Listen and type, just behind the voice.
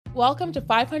Welcome to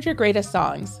 500 Greatest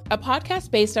Songs, a podcast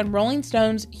based on Rolling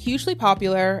Stone's hugely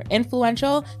popular,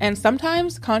 influential, and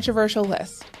sometimes controversial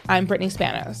list. I'm Brittany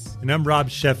Spanos. And I'm Rob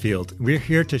Sheffield. We're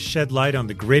here to shed light on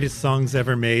the greatest songs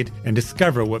ever made and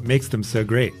discover what makes them so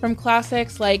great. From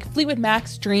classics like Fleetwood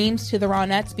Mac's Dreams to the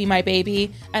Ronettes' Be My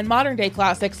Baby, and modern-day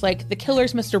classics like The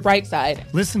Killer's Mr.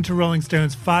 Brightside. Listen to Rolling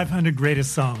Stone's 500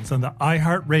 Greatest Songs on the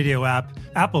iHeartRadio app,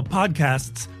 Apple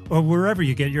Podcasts, or wherever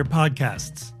you get your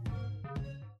podcasts.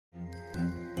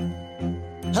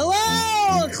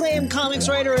 Hello, acclaimed comics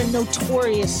writer and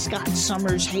notorious Scott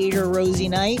Summers hater, Rosie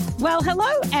Knight. Well, hello,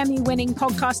 Emmy-winning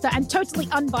podcaster and totally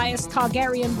unbiased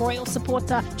Targaryen royal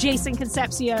supporter, Jason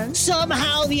Concepcion.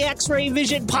 Somehow the X-Ray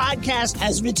Vision podcast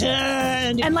has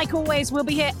returned. And like always, we'll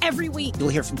be here every week. You'll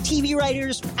hear from TV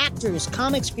writers, actors,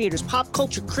 comics creators, pop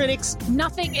culture critics.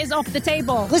 Nothing is off the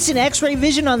table. Listen to X-Ray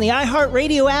Vision on the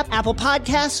iHeartRadio app, Apple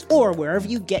Podcasts, or wherever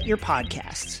you get your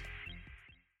podcasts.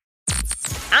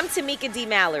 I'm Tamika D.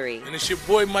 Mallory. And it's your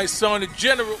boy, my son, the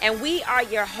General. And we are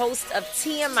your hosts of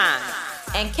TMI.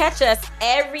 And catch us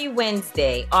every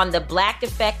Wednesday on the Black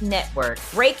Effect Network,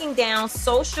 breaking down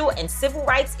social and civil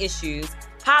rights issues,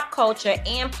 pop culture,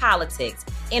 and politics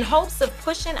in hopes of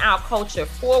pushing our culture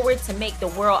forward to make the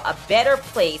world a better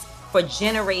place for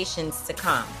generations to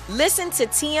come. Listen to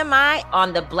TMI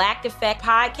on the Black Effect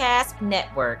Podcast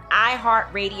Network,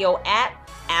 iHeartRadio app,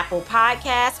 Apple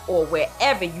Podcasts, or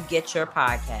wherever you get your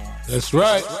podcasts. That's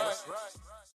right.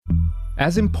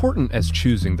 As important as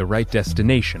choosing the right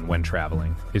destination when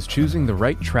traveling is choosing the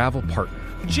right travel partner.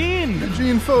 Gene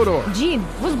Fodor. Gene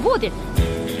was good.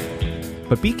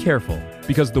 But be careful,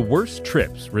 because the worst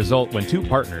trips result when two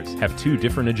partners have two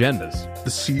different agendas.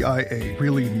 The CIA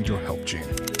really need your help, Gene.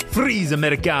 Freeze,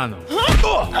 Americano.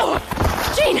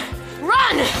 Gene,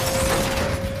 run!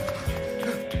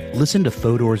 Listen to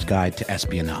Fodor's Guide to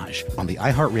Espionage on the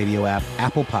iHeartRadio app,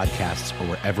 Apple Podcasts, or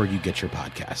wherever you get your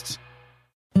podcasts.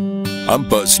 I'm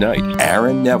Buzz Knight,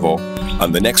 Aaron Neville,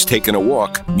 on the next Taking a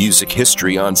Walk Music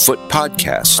History on Foot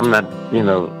podcast. I'm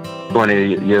not,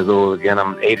 20 years old again.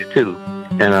 I'm 82.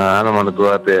 And I don't want to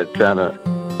go out there trying to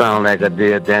sound like I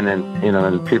did then.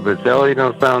 And people say, oh, you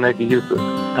don't sound like you used to.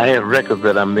 I have records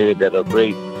that I made that are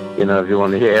great. If you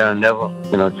want to hear Aaron Neville,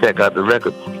 check out the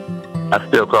records. I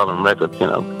still call them records,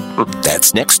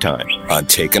 That's next time on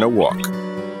Taking a Walk.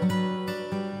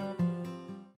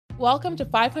 Welcome to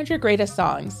 500 Greatest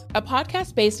Songs, a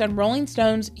podcast based on Rolling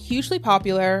Stone's hugely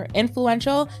popular,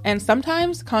 influential, and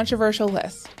sometimes controversial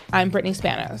list. I'm Brittany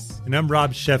Spanos. And I'm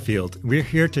Rob Sheffield. We're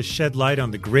here to shed light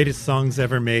on the greatest songs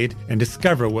ever made and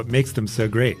discover what makes them so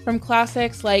great. From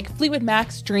classics like Fleetwood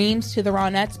Mac's Dreams to the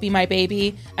Ronettes' Be My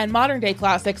Baby, and modern-day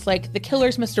classics like The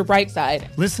Killer's Mr.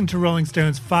 Brightside. Listen to Rolling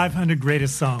Stone's 500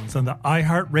 Greatest Songs on the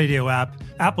iHeartRadio app,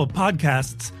 Apple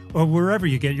Podcasts, or wherever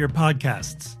you get your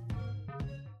podcasts.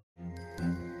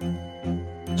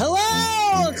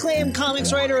 Hello, acclaimed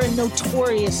comics writer and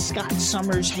notorious Scott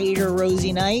Summers hater,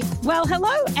 Rosie Knight. Well,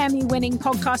 hello, Emmy-winning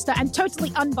podcaster and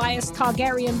totally unbiased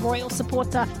Targaryen royal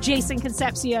supporter, Jason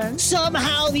Concepcion.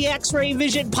 Somehow the X-Ray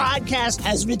Vision podcast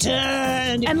has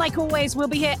returned. And like always, we'll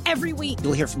be here every week.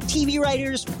 You'll hear from TV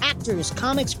writers, actors,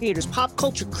 comics creators, pop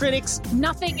culture critics.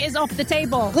 Nothing is off the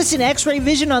table. Listen to X-Ray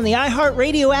Vision on the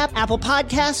iHeartRadio app, Apple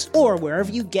Podcasts, or wherever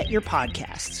you get your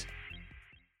podcasts.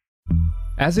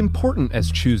 As important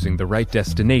as choosing the right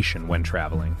destination when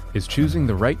traveling is choosing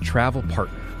the right travel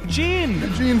partner. Gene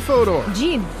Fodor.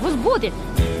 Gene was good.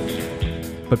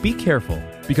 But be careful,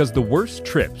 because the worst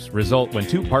trips result when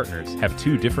two partners have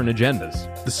two different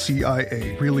agendas. The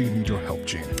CIA really need your help,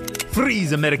 Gene.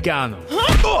 Freeze, Americano.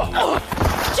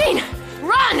 Gene,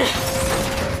 run!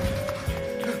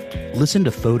 Listen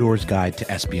to Fodor's Guide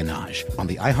to Espionage on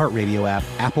the iHeartRadio app,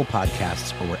 Apple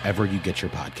Podcasts, or wherever you get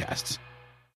your podcasts.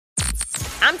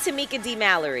 I'm Tamika D.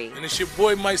 Mallory. And it's your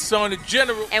boy, my son, the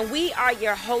General. And we are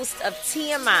your hosts of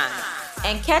TMI.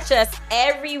 And catch us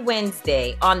every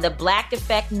Wednesday on the Black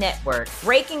Effect Network,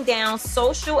 breaking down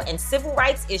social and civil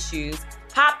rights issues,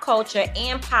 pop culture,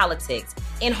 and politics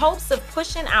in hopes of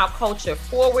pushing our culture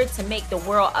forward to make the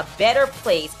world a better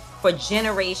place for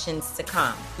generations to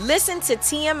come. Listen to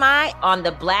TMI on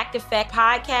the Black Effect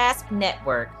Podcast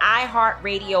Network,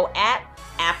 iHeartRadio app,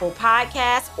 Apple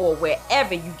Podcasts, or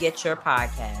wherever you get your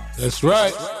podcasts. That's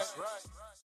right.